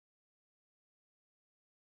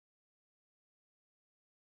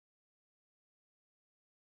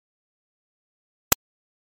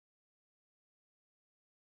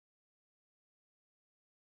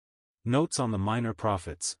Notes on the Minor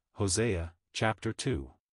Prophets, Hosea, Chapter 2.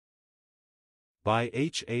 By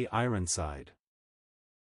H. A. Ironside.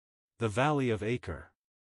 The Valley of Acre.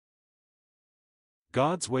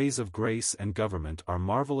 God's ways of grace and government are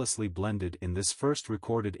marvelously blended in this first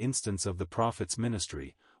recorded instance of the prophet's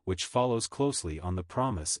ministry, which follows closely on the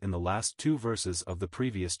promise in the last two verses of the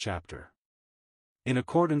previous chapter. In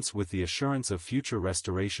accordance with the assurance of future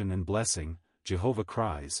restoration and blessing, Jehovah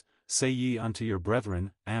cries, "Say ye unto your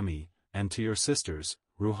brethren, Ami, and to your sisters,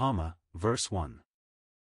 Ruhamah," verse 1.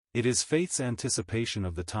 It is faith's anticipation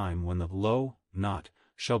of the time when the not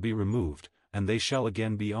shall be removed, and they shall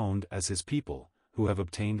again be owned as his people, who have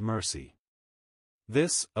obtained mercy.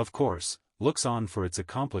 This, of course, looks on for its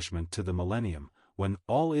accomplishment to the millennium, when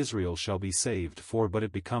all Israel shall be saved, but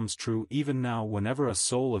it becomes true even now whenever a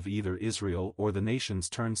soul of either Israel or the nations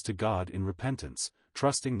turns to God in repentance,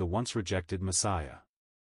 trusting the once rejected Messiah.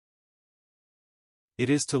 It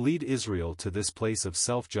is to lead Israel to this place of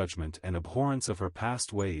self-judgment and abhorrence of her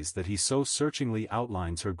past ways that he so searchingly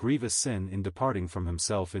outlines her grievous sin in departing from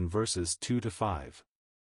himself in verses 2-5.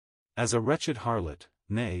 As a wretched harlot,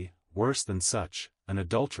 nay, worse than such, an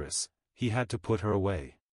adulteress, he had to put her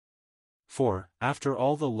away. For, after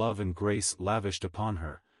all the love and grace lavished upon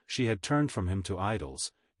her, she had turned from him to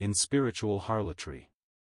idols, in spiritual harlotry.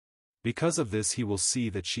 Because of this he will see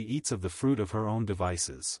that she eats of the fruit of her own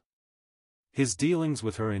devices. His dealings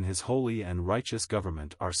with her in his holy and righteous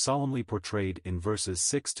government are solemnly portrayed in verses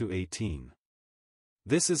 6-18.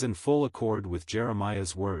 This is in full accord with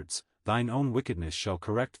Jeremiah's words, "Thine own wickedness shall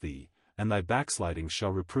correct thee, and thy backsliding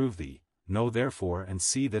shall reprove thee. Know therefore and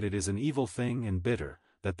see that it is an evil thing and bitter,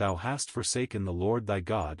 that thou hast forsaken the Lord thy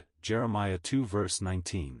God." Jeremiah 2 verse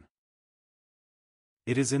 19.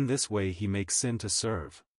 It is in this way he makes sin to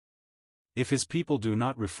serve. If his people do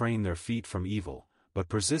not refrain their feet from evil, but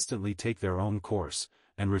persistently take their own course,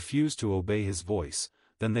 and refuse to obey his voice,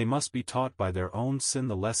 then they must be taught by their own sin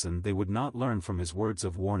the lesson they would not learn from his words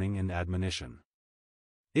of warning and admonition.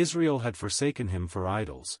 Israel had forsaken him for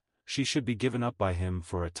idols, she should be given up by him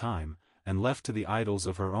for a time, and left to the idols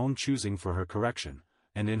of her own choosing for her correction,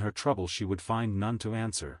 and in her trouble she would find none to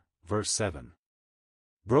answer. Verse 7.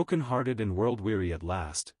 Broken-hearted and world-weary at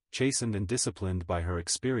last, chastened and disciplined by her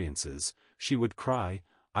experiences, she would cry,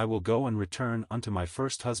 "I will go and return unto my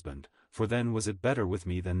first husband, for then was it better with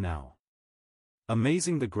me than now."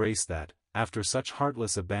 Amazing the grace that, after such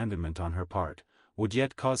heartless abandonment on her part, would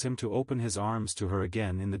yet cause him to open his arms to her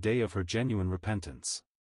again in the day of her genuine repentance.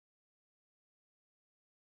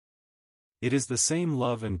 It is the same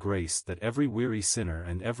love and grace that every weary sinner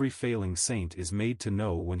and every failing saint is made to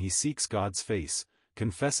know when he seeks God's face,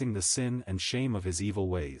 confessing the sin and shame of his evil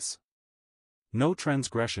ways. No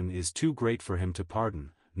transgression is too great for him to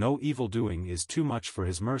pardon, no evil-doing is too much for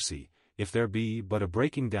his mercy, if there be but a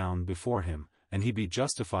breaking down before him, and he be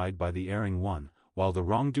justified by the erring one, while the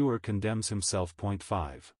wrongdoer condemns himself.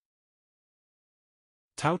 5.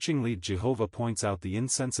 Touchingly, Jehovah points out the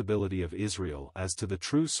insensibility of Israel as to the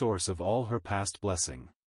true source of all her past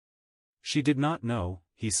blessing. "She did not know,"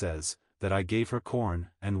 he says, "that I gave her corn,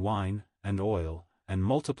 and wine, and oil, and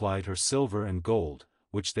multiplied her silver and gold,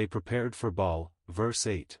 which they prepared for Baal." Verse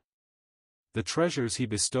 8. The treasures he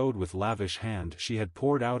bestowed with lavish hand she had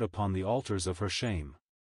poured out upon the altars of her shame.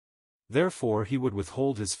 Therefore he would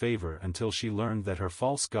withhold his favor until she learned that her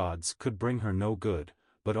false gods could bring her no good,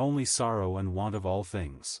 but only sorrow and want of all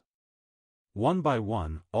things. One by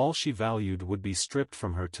one, all she valued would be stripped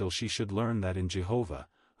from her till she should learn that in Jehovah,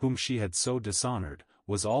 whom she had so dishonored,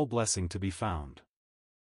 was all blessing to be found.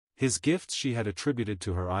 His gifts she had attributed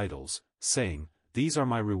to her idols, saying, "These are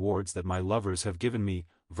my rewards that my lovers have given me."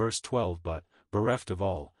 Verse 12. But, bereft of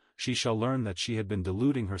all, she shall learn that she had been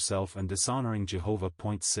deluding herself and dishonoring Jehovah.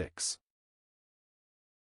 6.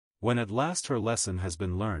 When at last her lesson has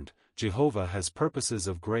been learned, Jehovah has purposes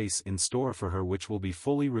of grace in store for her which will be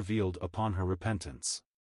fully revealed upon her repentance.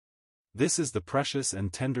 This is the precious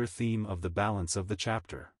and tender theme of the balance of the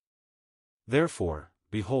chapter. "Therefore,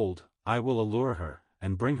 behold, I will allure her,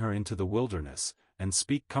 and bring her into the wilderness, and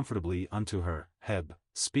speak comfortably unto her,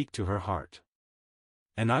 speak to her heart.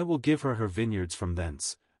 And I will give her her vineyards from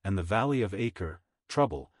thence, and the valley of Acre,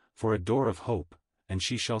 trouble, for a door of hope, and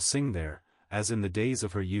she shall sing there, as in the days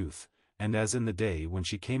of her youth, and as in the day when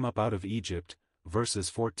she came up out of Egypt." Verses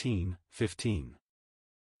 14-15.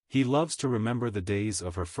 He loves to remember the days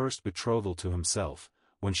of her first betrothal to himself,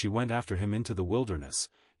 when she went after him into the wilderness,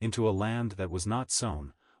 into a land that was not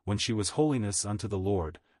sown, when she was holiness unto the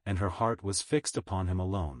Lord, and her heart was fixed upon him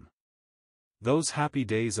alone. Those happy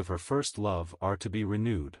days of her first love are to be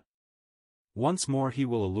renewed. Once more he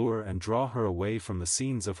will allure and draw her away from the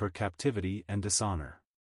scenes of her captivity and dishonor.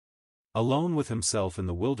 Alone with himself in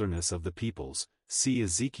the wilderness of the peoples, see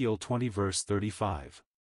Ezekiel 20 verse 35.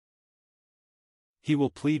 He will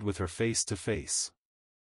plead with her face to face.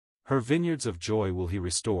 Her vineyards of joy will he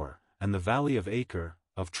restore, and the valley of Acre,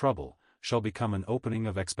 of trouble, shall become an opening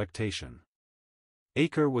of expectation.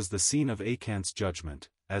 Acre was the scene of Achan's judgment,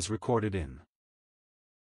 as recorded in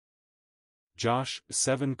Josh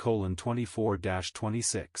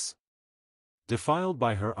 7:24-26. Defiled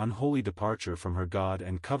by her unholy departure from her God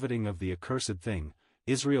and coveting of the accursed thing,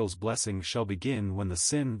 Israel's blessing shall begin when the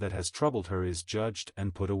sin that has troubled her is judged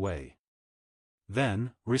and put away.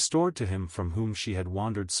 Then, restored to him from whom she had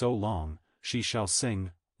wandered so long, she shall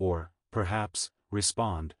sing, or, perhaps,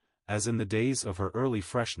 respond, as in the days of her early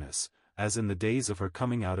freshness, as in the days of her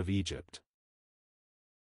coming out of Egypt.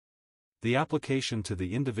 The application to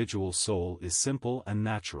the individual soul is simple and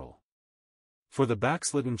natural. For the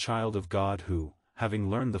backslidden child of God who, having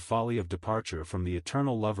learned the folly of departure from the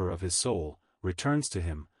eternal lover of his soul, returns to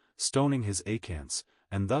him, stoning his Achans,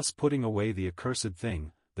 and thus putting away the accursed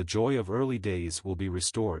thing, the joy of early days will be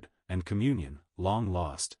restored, and communion, long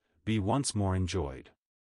lost, be once more enjoyed.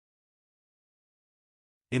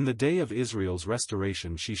 In the day of Israel's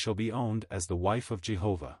restoration she shall be owned as the wife of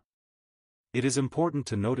Jehovah. It is important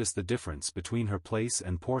to notice the difference between her place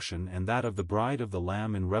and portion and that of the bride of the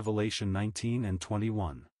Lamb in Revelation 19 and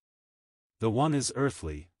 21. The one is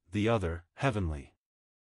earthly, the other, heavenly.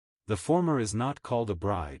 The former is not called a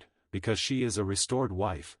bride, because she is a restored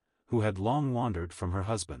wife, who had long wandered from her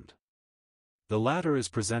husband. The latter is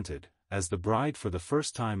presented, as the bride for the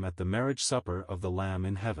first time at the marriage supper of the Lamb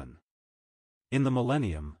in heaven. In the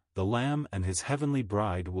millennium, the Lamb and his heavenly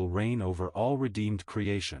bride will reign over all redeemed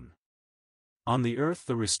creation. On the earth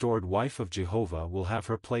the restored wife of Jehovah will have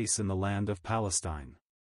her place in the land of Palestine.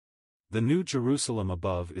 The New Jerusalem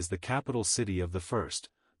above is the capital city of the first,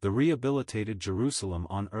 the rehabilitated Jerusalem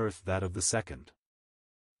on earth that of the second.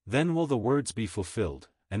 Then will the words be fulfilled,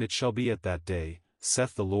 and it shall be at that day,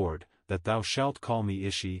 saith the Lord, that thou shalt call me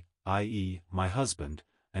Ishi, i.e., my husband,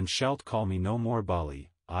 and shalt call me no more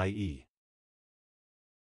Bali, i.e.,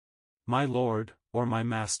 my Lord, or my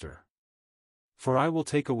Master. For I will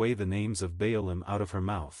take away the names of Baalim out of her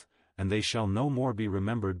mouth, and they shall no more be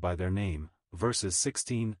remembered by their name. Verses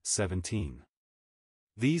 16-17.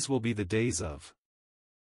 These will be the days of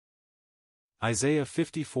Isaiah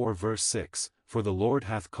 54 verse 6, For the Lord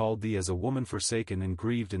hath called thee as a woman forsaken and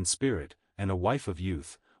grieved in spirit, and a wife of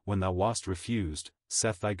youth, when thou wast refused,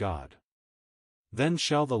 saith thy God. Then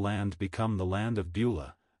shall the land become the land of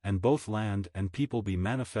Beulah, and both land and people be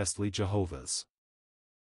manifestly Jehovah's.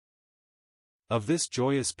 Of this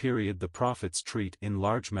joyous period the prophets treat in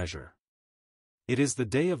large measure. It is the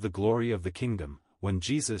day of the glory of the kingdom, when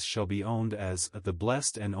Jesus shall be owned as the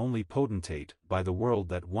blessed and only potentate by the world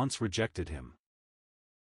that once rejected him.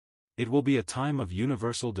 It will be a time of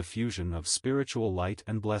universal diffusion of spiritual light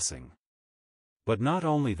and blessing. But not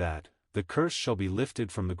only that, the curse shall be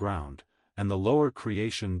lifted from the ground, and the lower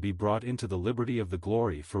creation be brought into the liberty of the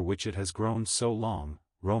glory for which it has groaned so long.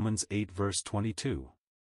 Romans 8 verse 22.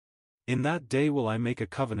 In that day will I make a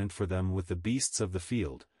covenant for them with the beasts of the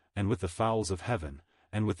field, and with the fowls of heaven,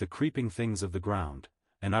 and with the creeping things of the ground,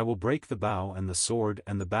 and I will break the bow and the sword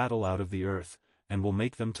and the battle out of the earth, and will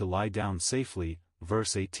make them to lie down safely.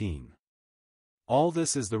 Verse 18. All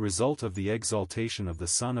this is the result of the exaltation of the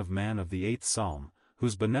Son of Man of the 8th Psalm,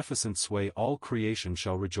 whose beneficent sway all creation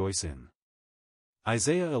shall rejoice in.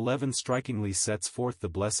 Isaiah 11 strikingly sets forth the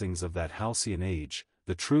blessings of that halcyon age,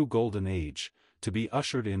 the true golden age, to be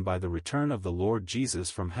ushered in by the return of the Lord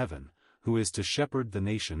Jesus from heaven, who is to shepherd the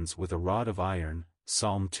nations with a rod of iron.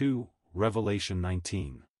 Psalm 2, Revelation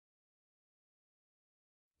 19.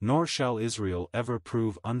 Nor shall Israel ever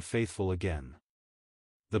prove unfaithful again.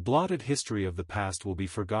 The blotted history of the past will be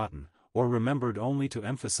forgotten, or remembered only to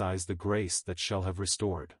emphasize the grace that shall have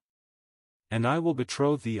restored. And I will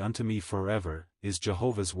betroth thee unto me forever, is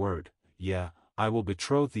Jehovah's word, yea, I will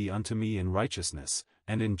betroth thee unto me in righteousness,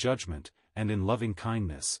 and in judgment, and in loving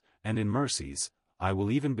kindness, and in mercies, I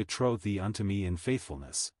will even betroth thee unto me in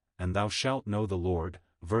faithfulness, and thou shalt know the Lord.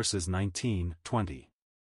 Verses 19-20.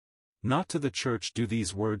 Not to the church do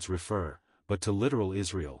these words refer, but to literal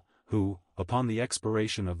Israel, who, upon the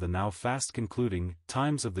expiration of the now fast concluding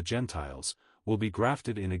times of the Gentiles, will be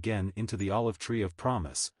grafted in again into the olive tree of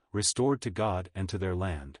promise, restored to God and to their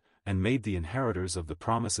land, and made the inheritors of the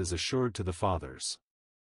promises assured to the fathers.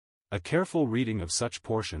 A careful reading of such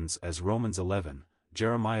portions as Romans 11,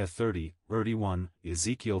 Jeremiah 30, 31,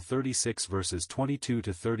 Ezekiel 36 verses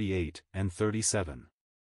 22-38 and 37.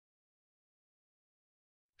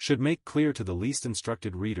 Should make clear to the least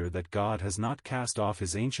instructed reader that God has not cast off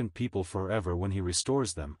his ancient people forever when he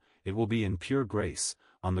restores them. it will be in pure grace,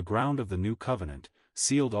 on the ground of the new covenant,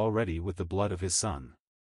 sealed already with the blood of his Son.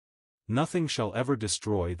 Nothing shall ever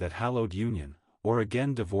destroy that hallowed union, or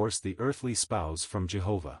again divorce the earthly spouse from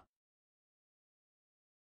Jehovah.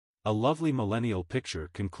 A lovely millennial picture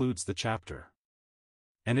concludes the chapter.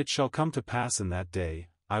 And it shall come to pass in that day,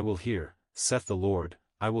 I will hear, saith the Lord,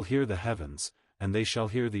 I will hear the heavens, and they shall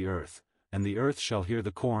hear the earth, and the earth shall hear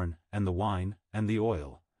the corn, and the wine, and the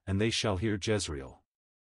oil, and they shall hear Jezreel.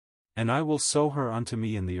 And I will sow her unto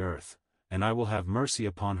me in the earth, and I will have mercy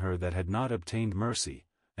upon her that had not obtained mercy,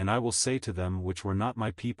 and I will say to them which were not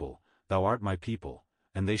my people, Thou art my people,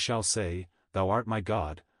 and they shall say, Thou art my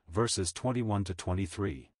God. Verses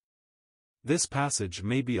 21-23. This passage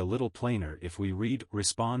may be a little plainer if we read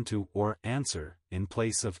respond to or answer in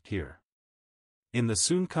place of hear. In the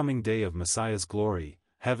soon coming day of Messiah's glory,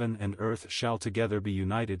 heaven and earth shall together be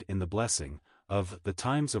united in the blessing of the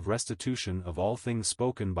times of restitution of all things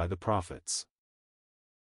spoken by the prophets.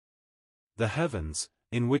 The heavens,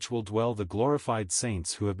 in which will dwell the glorified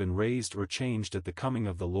saints who have been raised or changed at the coming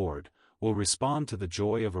of the Lord, will respond to the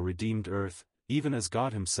joy of a redeemed earth, even as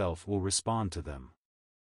God himself will respond to them.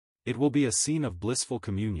 It will be a scene of blissful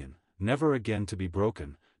communion, never again to be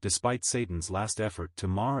broken, despite Satan's last effort to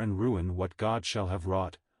mar and ruin what God shall have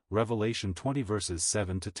wrought. Revelation 20 verses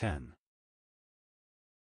 7-10.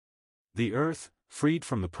 The earth, freed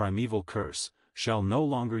from the primeval curse, shall no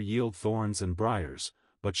longer yield thorns and briars,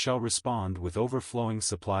 but shall respond with overflowing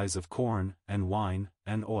supplies of corn, and wine,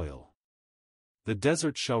 and oil. The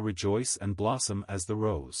desert shall rejoice and blossom as the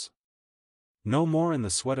rose. No more in the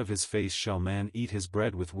sweat of his face shall man eat his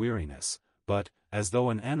bread with weariness, but, as though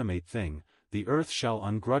an animate thing, the earth shall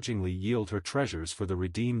ungrudgingly yield her treasures for the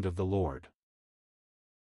redeemed of the Lord.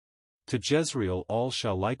 To Jezreel all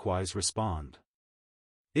shall likewise respond.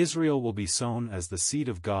 Israel will be sown as the seed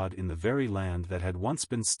of God in the very land that had once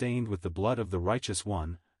been stained with the blood of the righteous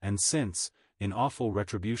one, and since, in awful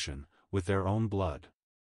retribution, with their own blood.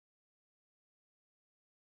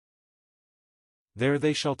 There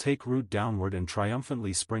they shall take root downward and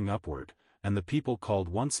triumphantly spring upward, and the people called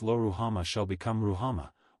once Lo-Ruhamah shall become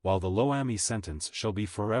Ruhamah, while the Lo-Ami sentence shall be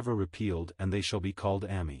forever repealed and they shall be called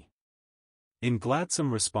Ami. In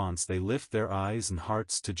gladsome response they lift their eyes and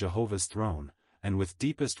hearts to Jehovah's throne, and with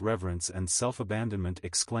deepest reverence and self-abandonment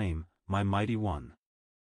exclaim, My mighty one.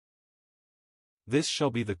 This shall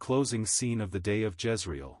be the closing scene of the day of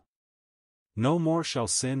Jezreel. No more shall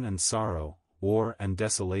sin and sorrow, war and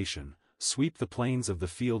desolation, sweep the plains of the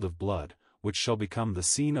field of blood, which shall become the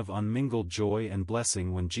scene of unmingled joy and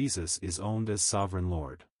blessing when Jesus is owned as sovereign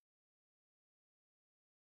Lord.